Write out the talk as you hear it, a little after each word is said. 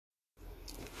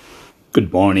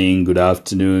Good morning, good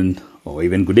afternoon, or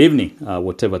even good evening,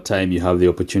 whatever time you have the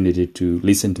opportunity to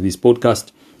listen to this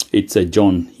podcast. It's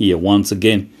John here once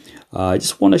again. I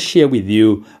just want to share with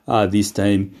you this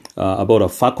time about a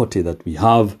faculty that we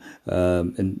have.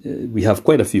 And we have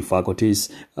quite a few faculties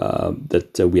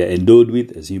that we are endowed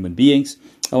with as human beings.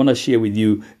 I want to share with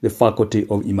you the faculty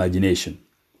of imagination.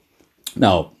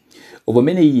 Now, over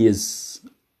many years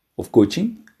of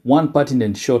coaching, one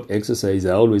pertinent short exercise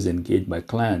I always engage my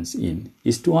clients in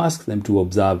is to ask them to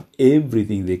observe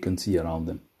everything they can see around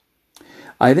them.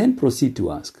 I then proceed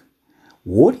to ask,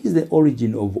 what is the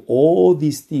origin of all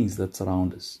these things that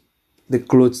surround us? The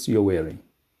clothes you're wearing,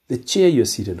 the chair you're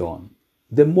seated on,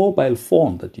 the mobile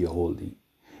phone that you're holding,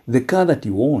 the car that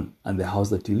you own, and the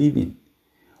house that you live in.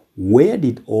 Where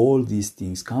did all these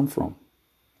things come from?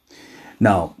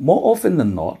 Now, more often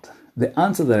than not, the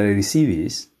answer that I receive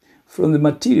is from the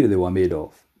material they were made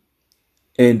of.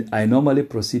 And I normally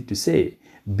proceed to say,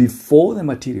 before the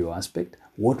material aspect,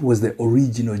 what was the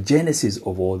original genesis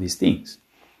of all these things?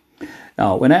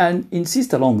 Now, when I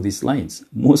insist along these lines,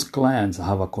 most clients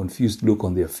have a confused look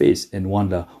on their face and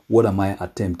wonder, what am I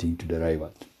attempting to derive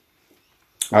at?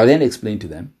 I then explain to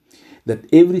them that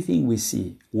everything we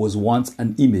see was once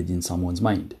an image in someone's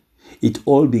mind. It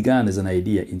all began as an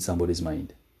idea in somebody's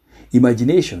mind.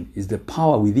 Imagination is the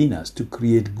power within us to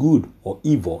create good or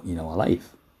evil in our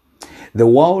life. The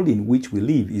world in which we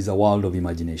live is a world of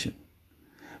imagination.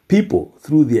 People,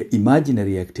 through their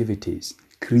imaginary activities,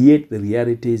 create the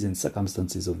realities and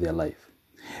circumstances of their life.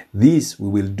 This we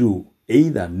will do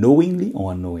either knowingly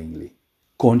or unknowingly,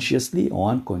 consciously or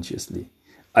unconsciously.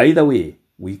 Either way,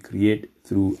 we create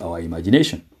through our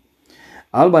imagination.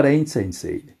 Albert Einstein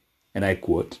said, and I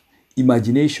quote,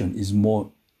 "Imagination is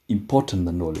more important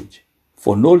than knowledge,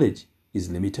 for knowledge is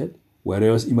limited,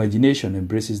 whereas imagination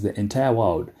embraces the entire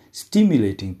world,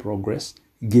 stimulating progress,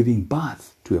 giving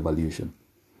birth to evolution."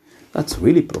 That's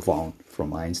really profound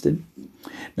from Einstein.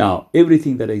 Now,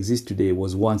 everything that exists today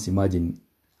was once an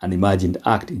imagined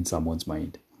act in someone's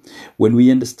mind. When we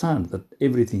understand that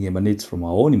everything emanates from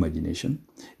our own imagination,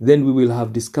 then we will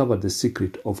have discovered the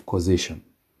secret of causation,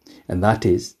 and that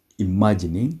is,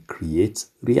 imagining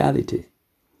creates reality.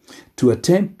 To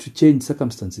attempt to change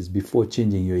circumstances before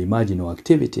changing your imaginal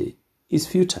activity is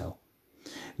futile.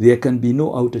 There can be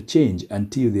no outer change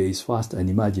until there is first an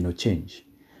imaginal change.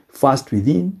 First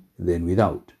within, then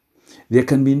without. There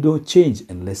can be no change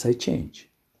unless I change.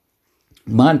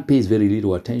 Man pays very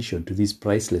little attention to this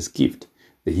priceless gift,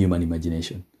 the human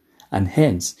imagination, and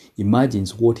hence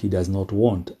imagines what he does not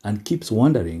want and keeps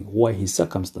wondering why his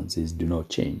circumstances do not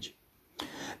change.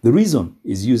 The reason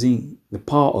is using the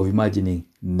power of imagining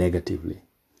negatively.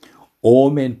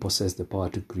 All men possess the power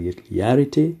to create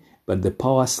reality, but the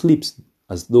power sleeps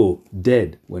as though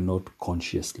dead when not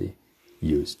consciously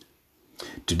used.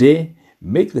 Today,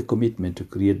 make the commitment to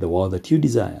create the world that you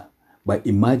desire by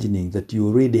imagining that you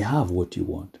already have what you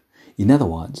want. In other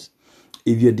words,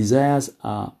 if your desires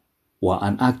were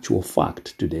an actual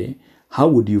fact today, how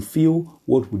would you feel,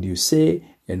 what would you say,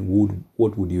 and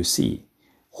what would you see?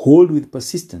 Hold with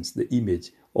persistence the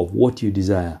image of what you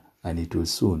desire, and it will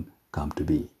soon come to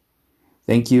be.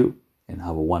 Thank you, and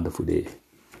have a wonderful day.